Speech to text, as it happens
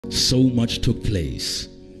so much took place.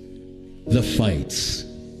 The fights,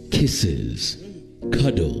 kisses,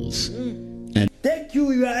 cuddles, and thank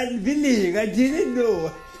you, you are unveiling. I didn't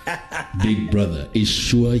know. Big Brother is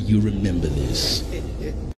sure you remember this.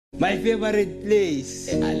 My favorite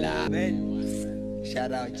place. Allah. Man.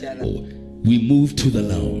 Shout out. We move to the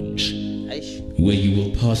lounge, where you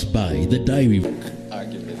will pass by the diary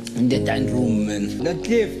in the dining room, man. The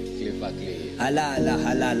cliff. Halala.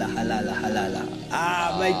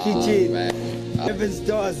 My kitchen. Heaven's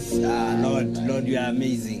doors. Lord, you are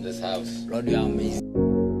amazing. This house. Lord, you are amazing.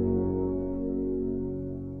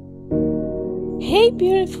 Hey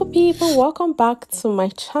beautiful people, welcome back to my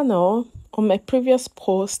channel. On my previous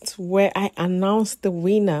post where I announced the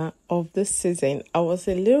winner of this season, I was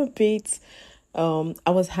a little bit I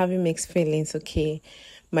was having mixed feelings. Okay,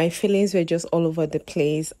 my feelings were just all over the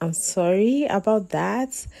place. I'm sorry about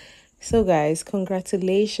that. So guys,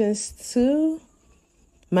 congratulations to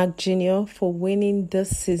Mac Jr. for winning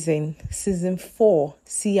this season 4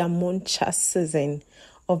 Syamosha season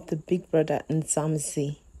of the Big Brother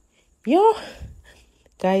Mzansi. Yo,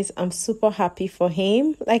 guys, I'm super happy for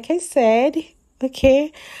him. Like I said,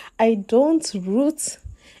 okay, I don't root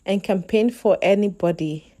and campaign for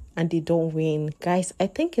anybody and they don't win. Guys, I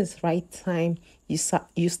think it's right time you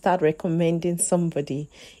start recommending somebody.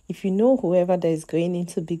 If you know whoever that is going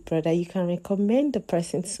into Big Brother, you can recommend the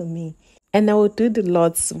person to me. And I will do the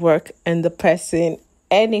Lord's work and the person.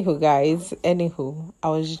 Anywho, guys, I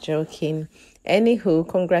was joking. Anywho,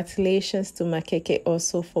 congratulations to Makhekhe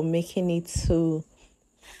also for making it to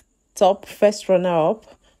top first runner-up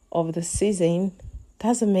of the season.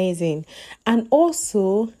 That's amazing. And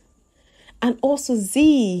also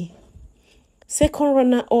Z, second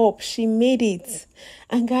runner-up, she made it.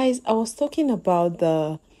 And guys, I was talking about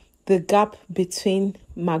the gap between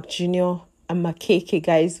Mac Jr. and Makhekhe,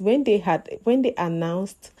 guys. When they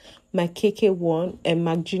announced Makhekhe won and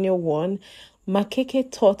Mac Jr. won,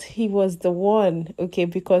 Makhekhe thought he was the one, okay,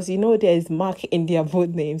 because you know there is Mac in their both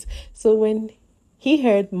names. So when he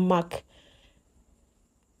heard Mac,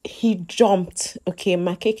 he jumped, okay,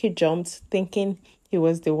 Makhekhe jumped thinking he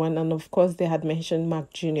was the one, and of course they had mentioned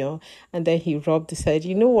Mac Jr. and then he rubbed his head.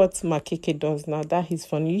 You know what Makhekhe does now? That is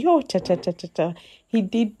funny. Yo, cha. He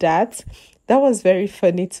did that. That was very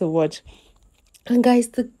funny to watch. And guys,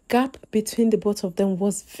 the gap between the both of them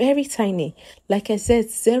was very tiny. Like I said,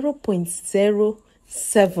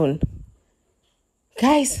 0.07.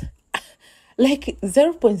 Guys, like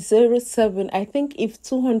 0.07. I think if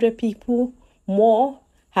 200 people more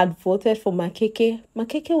had voted for Makhekhe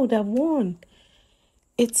would have won.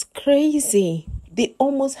 It's crazy. They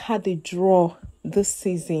almost had a draw this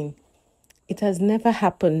season. It has never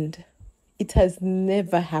happened. It has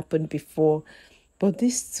never happened before. But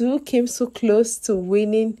these two came so close to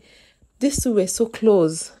winning. These two were so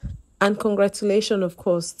close. And congratulations, of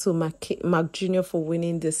course, to Mac Jr. for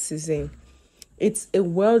winning this season. It's a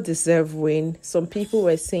well-deserved win. Some people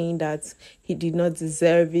were saying that he did not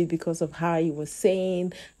deserve it because of how he was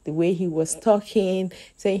saying, the way he was talking,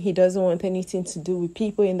 saying he doesn't want anything to do with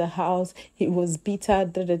people in the house. He was bitter,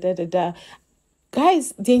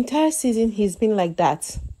 Guys, the entire season he's been like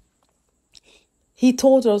that. He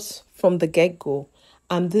told us from the get-go,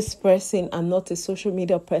 I'm this person, I'm not a social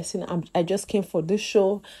media person. I just came for this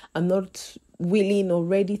show. I'm not willing or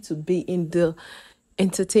ready to be in the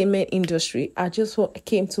entertainment industry. I just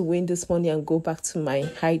came to win this money and go back to my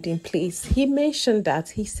hiding place. He mentioned that.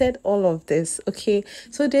 He said all of this, okay?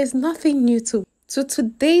 So there's nothing new to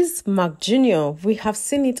today's Mac Jr. We have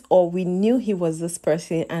seen it all. We knew he was this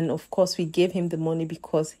person, and of course we gave him the money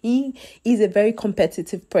because he is a very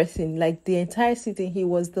competitive person. Like the entire season, he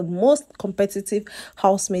was the most competitive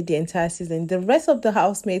housemate the entire season. The rest of the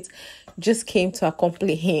housemates just came to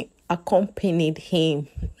accompanied him.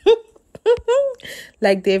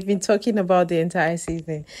 Like they've been talking about the entire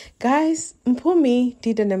season. Guys, Mpumi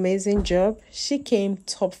did an amazing job. She came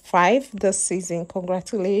top 5 this season.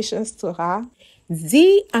 Congratulations to her.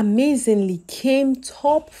 Z amazingly came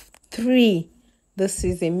top 3 this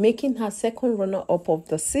season, making her second runner-up of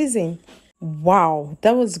the season. Wow,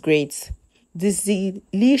 that was great. The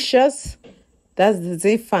Z-licious, that's the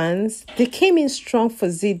Z fans, they came in strong for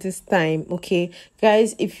Z this time. Okay,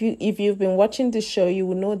 guys, if you've been watching the show, you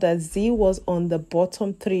will know that Z was on the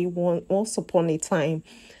bottom 3 once upon a time,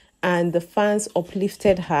 and the fans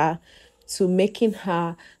uplifted her to making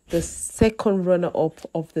her the second runner-up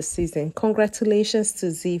of the season. Congratulations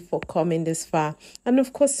to Z for coming this far. And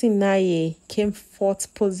of course, Sinaye came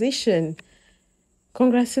 4th position.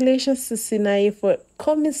 Congratulations to Sinaye for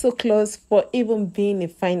coming so close, for even being a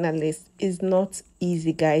finalist is not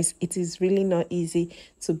easy, guys. It is really not easy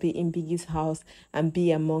to be in Biggie's house and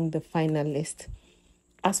be among the finalists.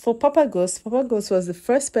 As for Papa Ghost was the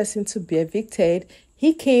first person to be evicted.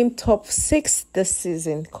 He came top 6 this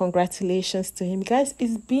season. Congratulations to him, guys.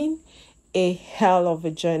 It's been a hell of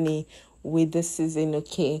a journey with this season,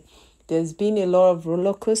 okay? There's been a lot of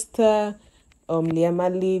roller coaster. Liama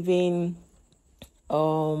leaving,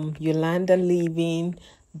 Yolanda leaving,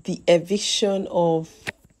 the eviction of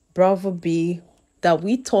Bravo B that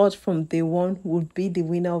we thought from day one would be the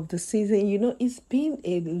winner of the season. You know, it's been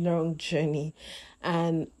a long journey,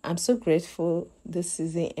 and I'm so grateful this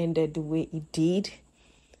season ended the way it did.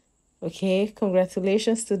 Okay,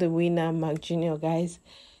 congratulations to the winner, Mark Jr., guys.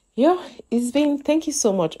 Yeah, it's been, thank you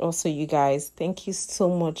so much also, you guys. Thank you so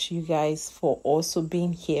much, you guys, for also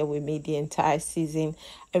being here with me the entire season.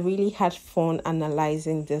 I really had fun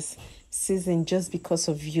analyzing this season just because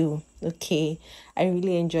of you, okay? I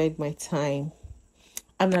really enjoyed my time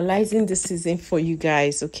analyzing the season for you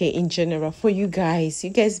guys, okay? In general, for you guys. You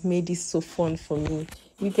guys made it so fun for me.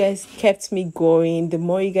 You guys kept me going. The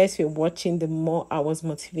more you guys were watching, the more I was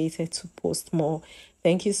motivated to post more.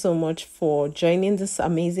 Thank you so much for joining this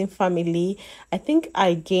amazing family. I think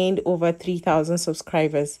I gained over 3,000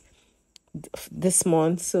 subscribers this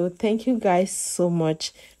month. So thank you guys so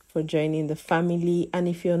much for joining the family. And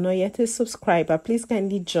if you're not yet a subscriber, please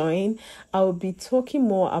kindly join. I will be talking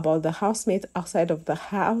more about the housemates outside of the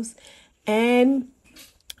house. And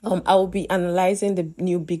I will be analyzing the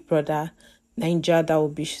new Big Brother Ninja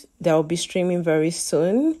that will be streaming very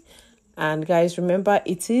soon. And guys, remember,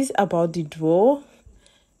 it is about the duo,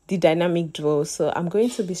 the dynamic duo. So I'm going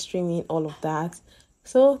to be streaming all of that.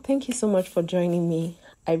 So thank you so much for joining me.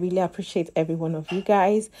 I really appreciate every one of you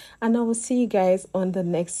guys, and I will see you guys on the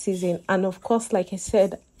next season. And of course, like I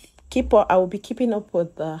said, I will be keeping up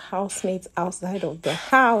with the housemates outside of the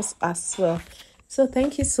house as well. So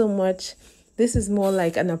thank you so much. This is more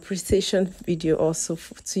like an appreciation video also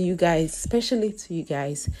to you guys, especially to you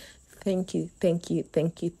guys. Thank you.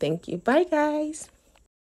 Bye, guys.